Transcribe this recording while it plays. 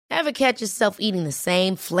Ever catch yourself eating the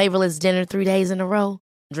same flavorless dinner 3 days in a row?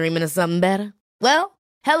 Dreaming of something better? Well,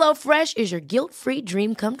 HelloFresh is your guilt-free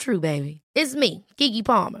dream come true, baby. It's me, Keke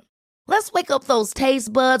Palmer. Let's wake up those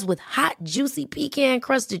taste buds with hot, juicy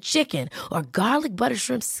pecan-crusted chicken or garlic butter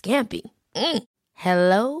shrimp scampi.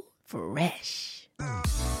 Hello Fresh.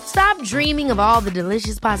 Stop dreaming of all the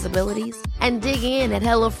delicious possibilities and dig in at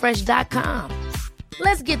HelloFresh.com.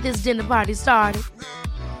 Let's get this dinner party started.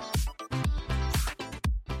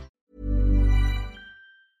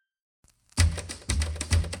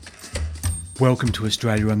 Welcome to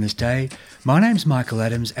Australia on this day. My name's Michael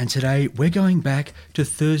Adams, and today we're going back to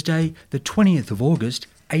Thursday, the 20th of August,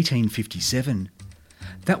 1857.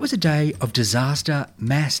 That was a day of disaster,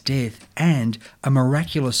 mass death and a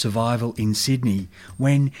miraculous survival in Sydney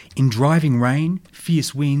when, in driving rain,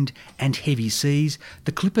 fierce wind and heavy seas,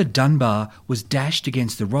 the clipper Dunbar was dashed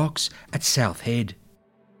against the rocks at South Head.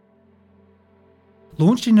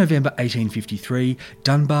 Launched in November 1853,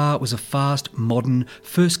 Dunbar was a fast, modern,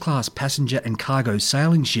 first-class passenger and cargo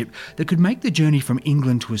sailing ship that could make the journey from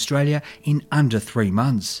England to Australia in under 3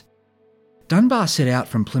 months. Dunbar set out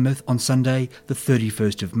from Plymouth on Sunday, the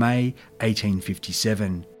 31st of May,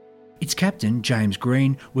 1857. Its captain, James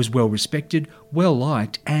Green, was well respected, well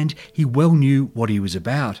liked, and he well knew what he was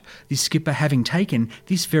about, this skipper having taken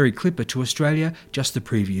this very clipper to Australia just the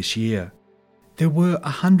previous year. There were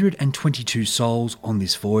 122 souls on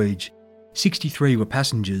this voyage. 63 were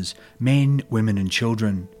passengers, men, women and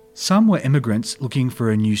children. Some were immigrants looking for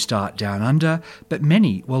a new start down under, but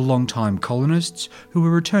many were long-time colonists who were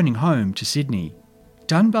returning home to Sydney.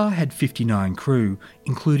 Dunbar had 59 crew,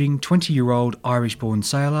 including 20-year-old Irish-born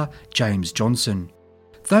sailor James Johnson.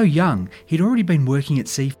 Though young, he'd already been working at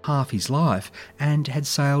sea half his life and had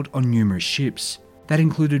sailed on numerous ships. That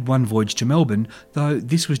included one voyage to Melbourne, though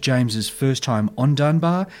this was James's first time on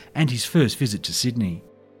Dunbar and his first visit to Sydney.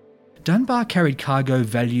 Dunbar carried cargo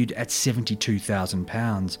valued at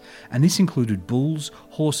 £72,000, and this included bulls,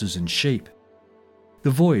 horses and sheep.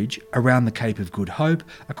 The voyage around the Cape of Good Hope,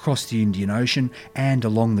 across the Indian Ocean and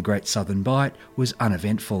along the Great Southern Bight was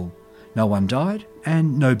uneventful. No one died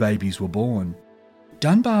and no babies were born.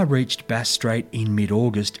 Dunbar reached Bass Strait in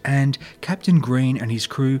mid-August and Captain Green and his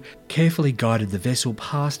crew carefully guided the vessel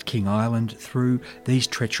past King Island through these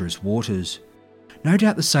treacherous waters. No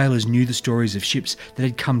doubt the sailors knew the stories of ships that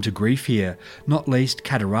had come to grief here, not least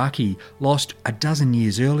Cataraqui, lost a dozen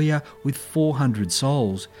years earlier with 400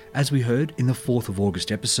 souls, as we heard in the 4th of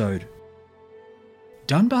August episode.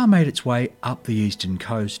 Dunbar made its way up the eastern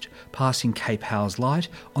coast, passing Cape Howes Light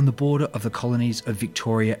on the border of the colonies of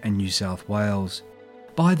Victoria and New South Wales.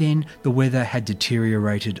 By then, the weather had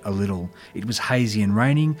deteriorated a little. It was hazy and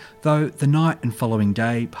raining, though the night and following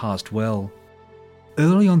day passed well.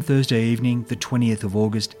 Early on Thursday evening, the 20th of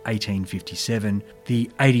August 1857,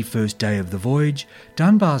 the 81st day of the voyage,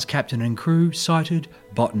 Dunbar's captain and crew sighted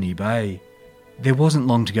Botany Bay. There wasn't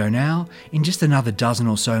long to go now. In just another dozen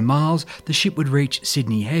or so miles, the ship would reach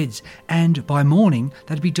Sydney Heads, and by morning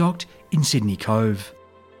they'd be docked in Sydney Cove.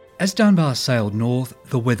 As Dunbar sailed north,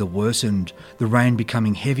 the weather worsened, the rain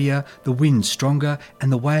becoming heavier, the wind stronger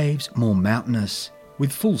and the waves more mountainous.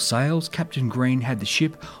 With full sails, Captain Green had the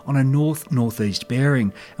ship on a north-northeast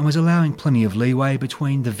bearing and was allowing plenty of leeway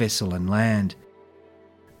between the vessel and land.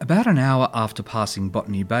 About an hour after passing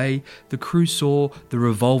Botany Bay, the crew saw the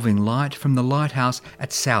revolving light from the lighthouse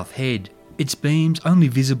at South Head, its beams only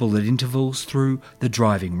visible at intervals through the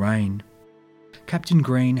driving rain. Captain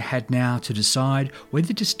Green had now to decide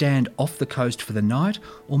whether to stand off the coast for the night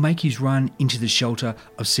or make his run into the shelter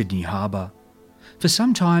of Sydney Harbour. For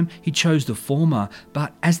some time he chose the former,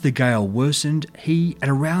 but as the gale worsened, he, at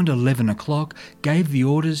around 11 o'clock, gave the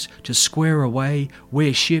orders to square away,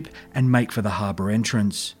 wear ship and make for the harbour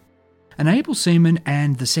entrance. An able seaman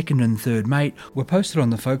and the second and third mate were posted on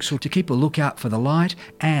the forecastle to keep a lookout for the light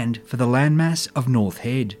and for the landmass of North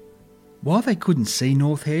Head. While they couldn't see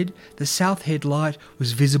North Head, the South Head light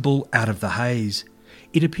was visible out of the haze.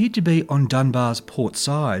 It appeared to be on Dunbar's port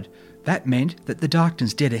side. That meant that the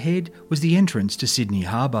darkness dead ahead was the entrance to Sydney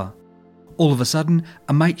Harbour. All of a sudden,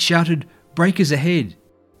 a mate shouted, "Breakers ahead!"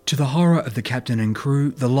 To the horror of the captain and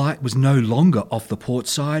crew, the light was no longer off the port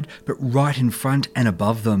side, but right in front and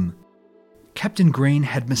above them. Captain Green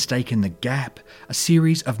had mistaken the Gap, a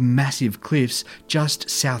series of massive cliffs just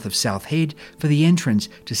south of South Head, for the entrance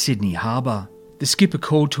to Sydney Harbour. The skipper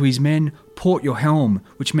called to his men, "Port your helm,"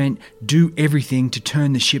 which meant do everything to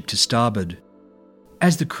turn the ship to starboard.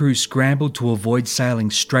 As the crew scrambled to avoid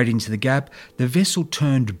sailing straight into the Gap, the vessel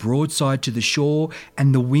turned broadside to the shore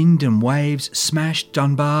and the wind and waves smashed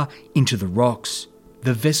Dunbar into the rocks.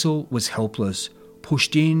 The vessel was helpless.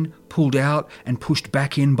 pushed in, pulled out and pushed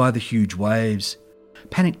back in by the huge waves.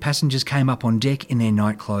 Panicked passengers came up on deck in their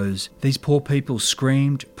night clothes. These poor people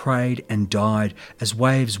screamed, prayed and died as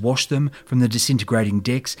waves washed them from the disintegrating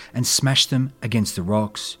decks and smashed them against the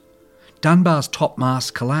rocks. Dunbar's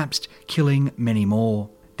topmast collapsed, killing many more.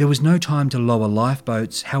 There was no time to lower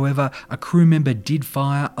lifeboats, however, a crew member did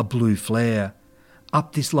fire a blue flare.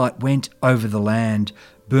 Up this light went over the land,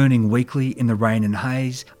 burning weakly in the rain and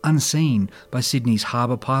haze, unseen by Sydney's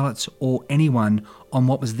harbour pilots or anyone on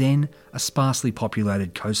what was then a sparsely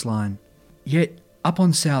populated coastline. Yet, up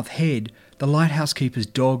on South Head, the lighthouse keeper's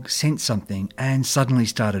dog sensed something and suddenly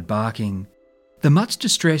started barking. The much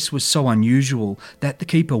distress was so unusual that the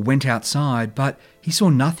keeper went outside, but he saw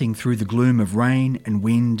nothing through the gloom of rain and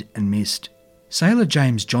wind and mist. Sailor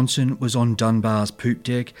James Johnson was on Dunbar's poop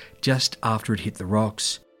deck just after it hit the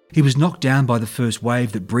rocks. He was knocked down by the first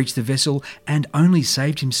wave that breached the vessel and only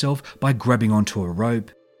saved himself by grabbing onto a rope.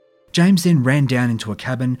 James then ran down into a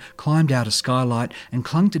cabin, climbed out a skylight and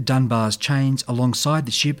clung to Dunbar's chains alongside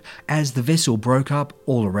the ship as the vessel broke up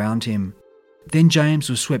all around him. Then James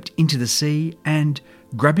was swept into the sea and,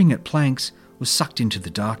 grabbing at planks, was sucked into the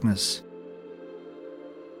darkness.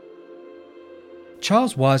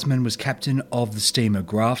 Charles Wiseman was captain of the steamer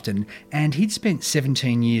Grafton, and he'd spent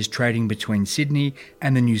 17 years trading between Sydney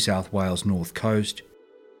and the New South Wales north coast.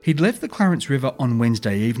 He'd left the Clarence River on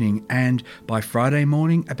Wednesday evening and by Friday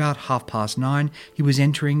morning about 9:30 he was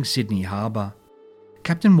entering Sydney Harbour.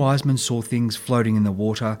 Captain Wiseman saw things floating in the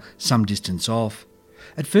water some distance off.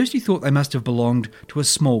 At first he thought they must have belonged to a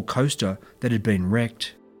small coaster that had been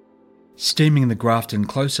wrecked. Steaming the Grafton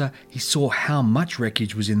closer, he saw how much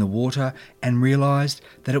wreckage was in the water and realised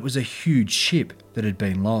that it was a huge ship that had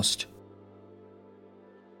been lost.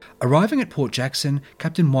 Arriving at Port Jackson,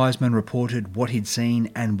 Captain Wiseman reported what he'd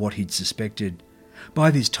seen and what he'd suspected.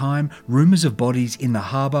 By this time, rumours of bodies in the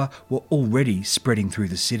harbour were already spreading through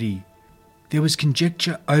the city. There was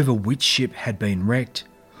conjecture over which ship had been wrecked.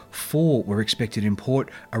 4 were expected in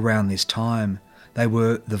port around this time. They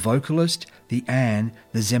were the Vocalist, the Anne,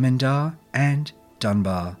 the Zemindar and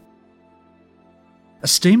Dunbar. A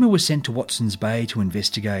steamer was sent to Watson's Bay to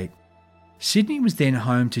investigate. Sydney was then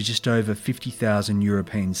home to just over 50,000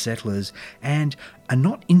 European settlers, and a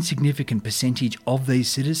not insignificant percentage of these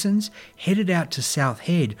citizens headed out to South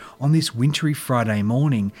Head on this wintry Friday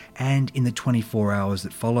morning and in the 24 hours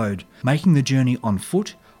that followed, making the journey on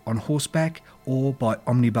foot, on horseback or by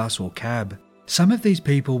omnibus or cab. Some of these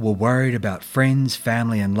people were worried about friends,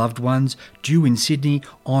 family and loved ones due in Sydney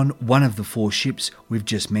on one of the 4 ships we've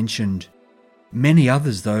just mentioned. Many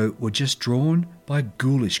others, though, were just drawn by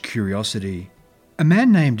ghoulish curiosity. A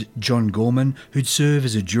man named John Gorman, who'd serve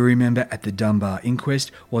as a jury member at the Dunbar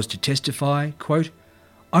inquest, was to testify, quote,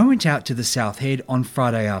 "I went out to the South Head on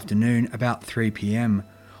Friday afternoon about 3 p.m.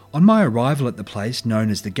 On my arrival at the place known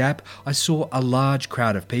as the Gap, I saw a large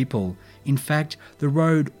crowd of people. In fact, the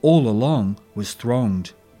road all along was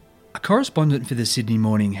thronged." A correspondent for the Sydney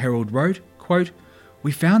Morning Herald wrote, quote,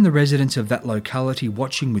 "We found the residents of that locality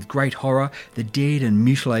watching with great horror the dead and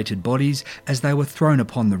mutilated bodies as they were thrown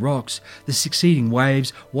upon the rocks, the succeeding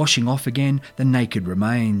waves washing off again the naked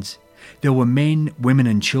remains. There were men, women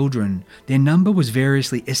and children. Their number was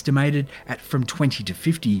variously estimated at from 20 to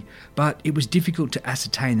 50, but it was difficult to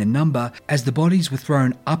ascertain the number as the bodies were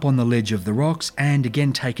thrown up on the ledge of the rocks and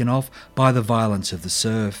again taken off by the violence of the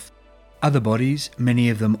surf. Other bodies, many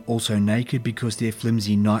of them also naked because their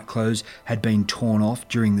flimsy night clothes had been torn off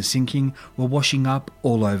during the sinking, were washing up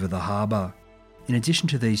all over the harbour. In addition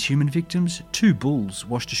to these human victims, 2 bulls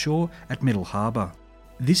washed ashore at Middle Harbour.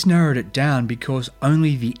 This narrowed it down because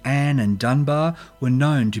only the Anne and Dunbar were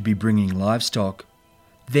known to be bringing livestock.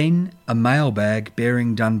 Then a mailbag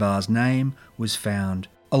bearing Dunbar's name was found,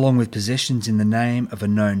 along with possessions in the name of a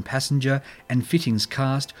known passenger and fittings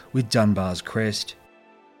cast with Dunbar's crest.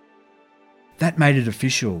 That made it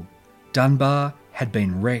official. Dunbar had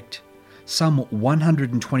been wrecked. Some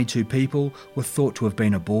 122 people were thought to have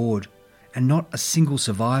been aboard, and not a single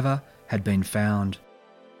survivor had been found.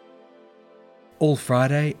 All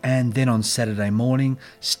Friday and then on Saturday morning,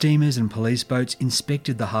 steamers and police boats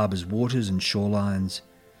inspected the harbour's waters and shorelines.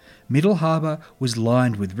 Middle Harbour was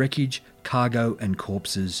lined with wreckage, cargo and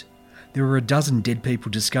corpses. There were a dozen dead people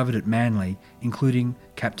discovered at Manly, including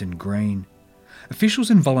Captain Green. Officials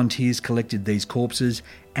and volunteers collected these corpses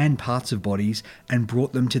and parts of bodies and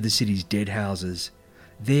brought them to the city's dead houses.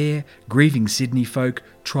 There, grieving Sydney folk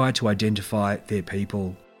tried to identify their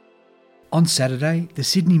people. On Saturday, the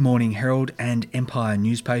Sydney Morning Herald and Empire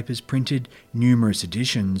newspapers printed numerous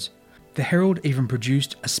editions. The Herald even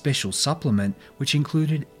produced a special supplement which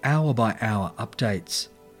included hour-by-hour updates.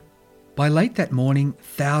 By late that morning,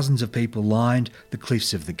 thousands of people lined the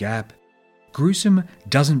cliffs of the Gap. Gruesome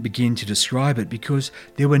doesn't begin to describe it because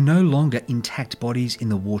there were no longer intact bodies in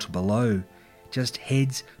the water below, just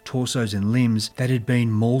heads, torsos and limbs that had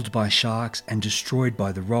been mauled by sharks and destroyed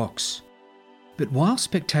by the rocks. But while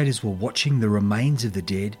spectators were watching the remains of the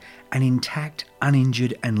dead, an intact,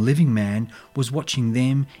 uninjured and living man was watching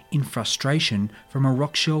them in frustration from a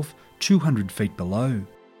rock shelf 200 feet below.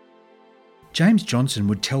 James Johnson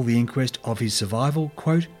would tell the inquest of his survival,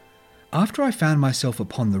 quote, "After I found myself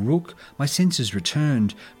upon the Rook, my senses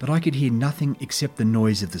returned, but I could hear nothing except the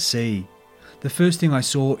noise of the sea. The first thing I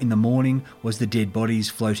saw in the morning was the dead bodies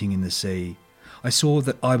floating in the sea. I saw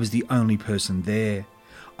that I was the only person there.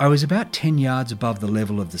 I was about 10 yards above the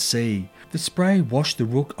level of the sea. The spray washed the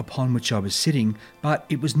Rook upon which I was sitting, but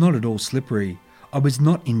it was not at all slippery. I was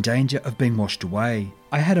not in danger of being washed away.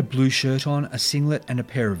 I had a blue shirt on, a singlet and a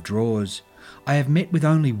pair of drawers. I have met with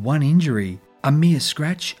only one injury, a mere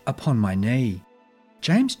scratch upon my knee."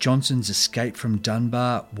 James Johnson's escape from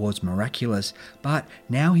Dunbar was miraculous, but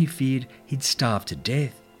now he feared he'd starve to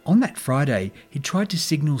death. On that Friday, he tried to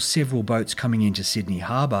signal several boats coming into Sydney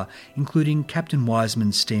Harbour, including Captain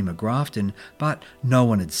Wiseman's steamer Grafton, but no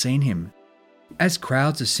one had seen him. As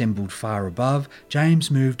crowds assembled far above, James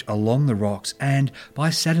moved along the rocks and by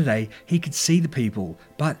Saturday he could see the people,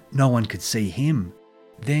 but no one could see him.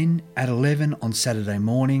 Then, at 11 on Saturday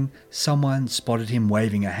morning, someone spotted him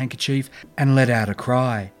waving a handkerchief and let out a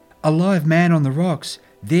cry. "A live man on the rocks!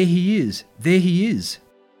 There he is! There he is!"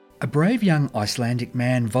 A brave young Icelandic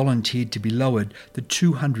man volunteered to be lowered the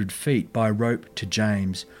 200 feet by rope to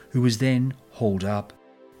James, who was then hauled up.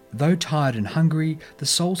 Though tired and hungry, the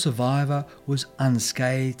sole survivor was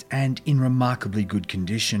unscathed and in remarkably good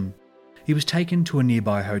condition. He was taken to a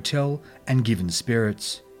nearby hotel and given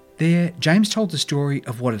spirits. There, James told the story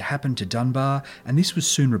of what had happened to Dunbar, and this was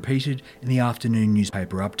soon repeated in the afternoon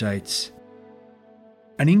newspaper updates.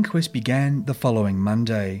 An inquest began the following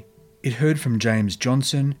Monday. It heard from James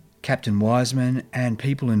Johnson, Captain Wiseman, and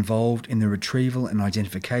people involved in the retrieval and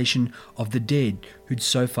identification of the dead who'd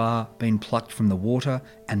so far been plucked from the water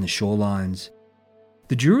and the shorelines.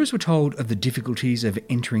 The jurors were told of the difficulties of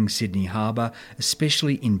entering Sydney Harbour,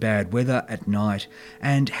 especially in bad weather at night,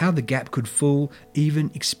 and how the Gap could fool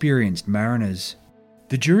even experienced mariners.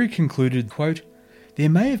 The jury concluded, quote, "There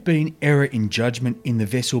may have been error in judgment in the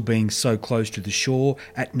vessel being so close to the shore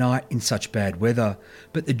at night in such bad weather,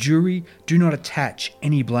 but the jury do not attach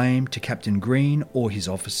any blame to Captain Green or his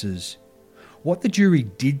officers. What the jury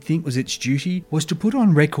did think was its duty was to put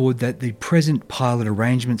on record that the present pilot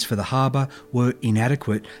arrangements for the harbour were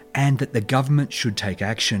inadequate and that the government should take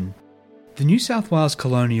action." The New South Wales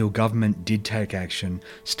colonial government did take action,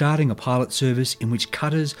 starting a pilot service in which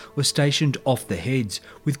cutters were stationed off the heads,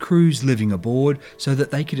 with crews living aboard so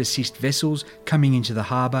that they could assist vessels coming into the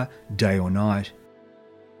harbour day or night.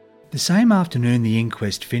 The same afternoon the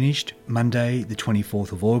inquest finished, Monday the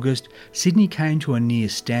 24th of August, Sydney came to a near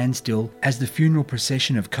standstill as the funeral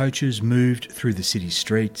procession of coaches moved through the city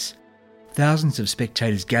streets. Thousands of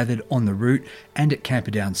spectators gathered on the route and at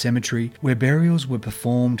Camperdown Cemetery, where burials were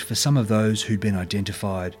performed for some of those who'd been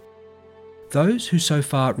identified. Those who so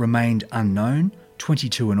far remained unknown,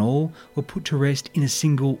 22 in all, were put to rest in a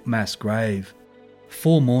single mass grave.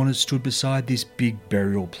 4 mourners stood beside this big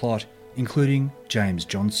burial plot, including James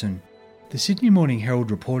Johnson. The Sydney Morning Herald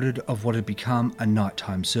reported of what had become a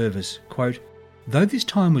nighttime service, quote, "Though this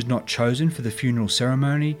time was not chosen for the funeral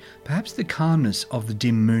ceremony, perhaps the calmness of the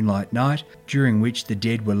dim moonlight night, during which the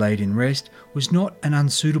dead were laid in rest, was not an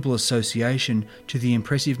unsuitable association to the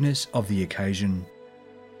impressiveness of the occasion."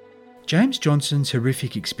 James Johnson's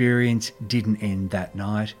horrific experience didn't end that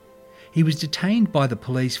night. He was detained by the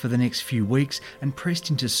police for the next few weeks and pressed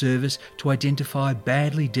into service to identify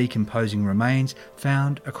badly decomposing remains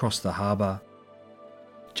found across the harbour.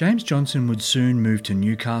 James Johnson would soon move to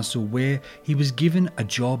Newcastle, where he was given a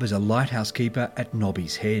job as a lighthouse keeper at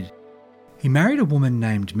Nobby's Head. He married a woman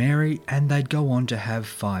named Mary and they'd go on to have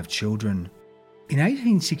 5 children. In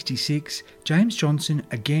 1866, James Johnson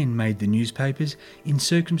again made the newspapers in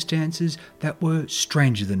circumstances that were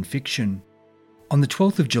stranger than fiction. On the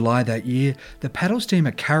 12th of July that year, the paddle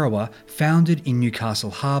steamer Carawa foundered in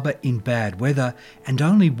Newcastle Harbour in bad weather, and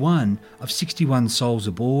only one of 61 souls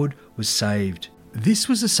aboard was saved. This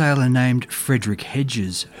was a sailor named Frederick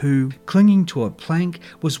Hedges, who, clinging to a plank,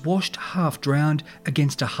 was washed half drowned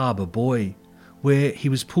against a harbour buoy, where he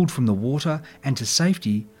was pulled from the water and to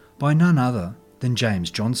safety by none other than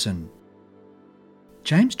James Johnson.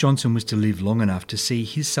 James Johnson was to live long enough to see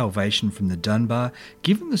his salvation from the Dunbar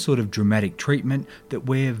given the sort of dramatic treatment that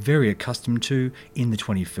we're very accustomed to in the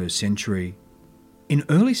 21st century. In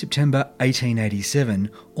early September 1887,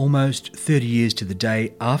 almost 30 years to the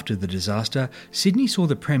day after the disaster, Sydney saw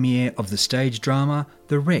the premiere of the stage drama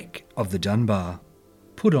The Wreck of the Dunbar.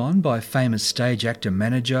 Put on by famous stage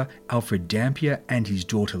actor-manager Alfred Dampier and his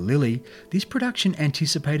daughter Lily, this production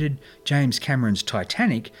anticipated James Cameron's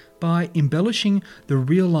Titanic by embellishing the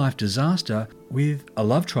real-life disaster with a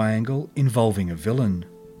love triangle involving a villain.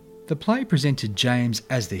 The play presented James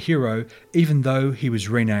as the hero, even though he was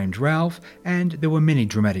renamed Ralph, and there were many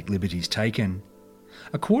dramatic liberties taken.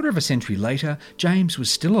 A quarter of a century later, James was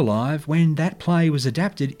still alive when that play was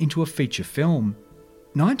adapted into a feature film.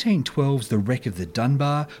 1912's The Wreck of the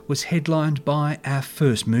Dunbar was headlined by our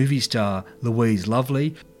first movie star, Louise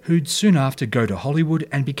Lovely, who'd soon after go to Hollywood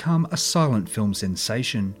and become a silent film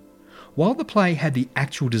sensation. While the play had the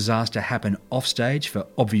actual disaster happen offstage for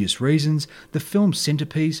obvious reasons, the film's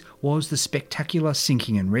centrepiece was the spectacular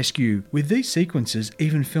sinking and rescue, with these sequences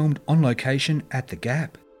even filmed on location at the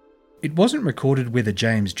Gap. It wasn't recorded whether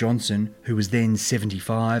James Johnson, who was then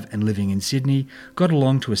 75 and living in Sydney, got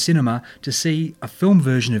along to a cinema to see a film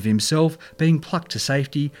version of himself being plucked to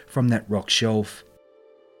safety from that rock shelf.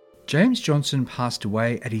 James Johnson passed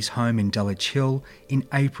away at his home in Dulwich Hill in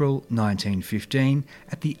April 1915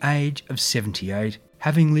 at the age of 78,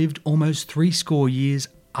 having lived almost 70 years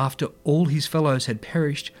after all his fellows had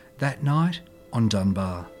perished that night on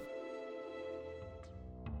Dunbar.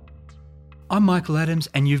 I'm Michael Adams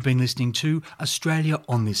and you've been listening to Australia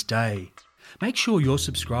on This Day. Make sure you're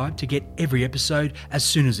subscribed to get every episode as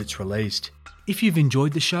soon as it's released. If you've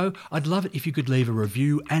enjoyed the show, I'd love it if you could leave a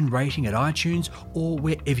review and rating at iTunes or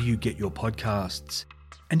wherever you get your podcasts.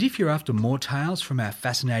 And if you're after more tales from our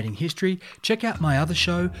fascinating history, check out my other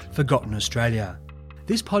show, Forgotten Australia.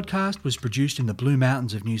 This podcast was produced in the Blue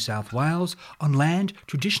Mountains of New South Wales on land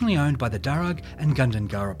traditionally owned by the Darug and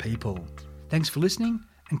Gundungurra people. Thanks for listening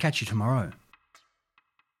and catch you tomorrow.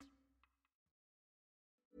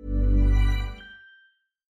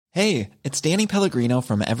 Hey, it's Danny Pellegrino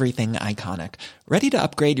from Everything Iconic. Ready to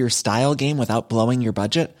upgrade your style game without blowing your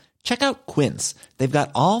budget? Check out Quince. They've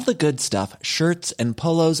got all the good stuff, shirts and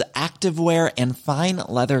polos, activewear, and fine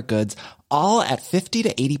leather goods, all at 50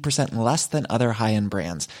 to 80% less than other high-end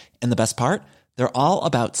brands. And the best part? They're all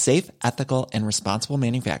about safe, ethical, and responsible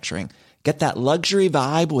manufacturing. Get that luxury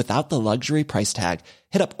vibe without the luxury price tag.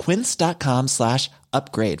 Hit up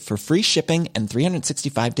quince.com/upgrade for free shipping and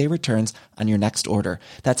 365-day returns on your next order.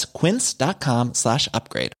 That's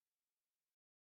quince.com/upgrade.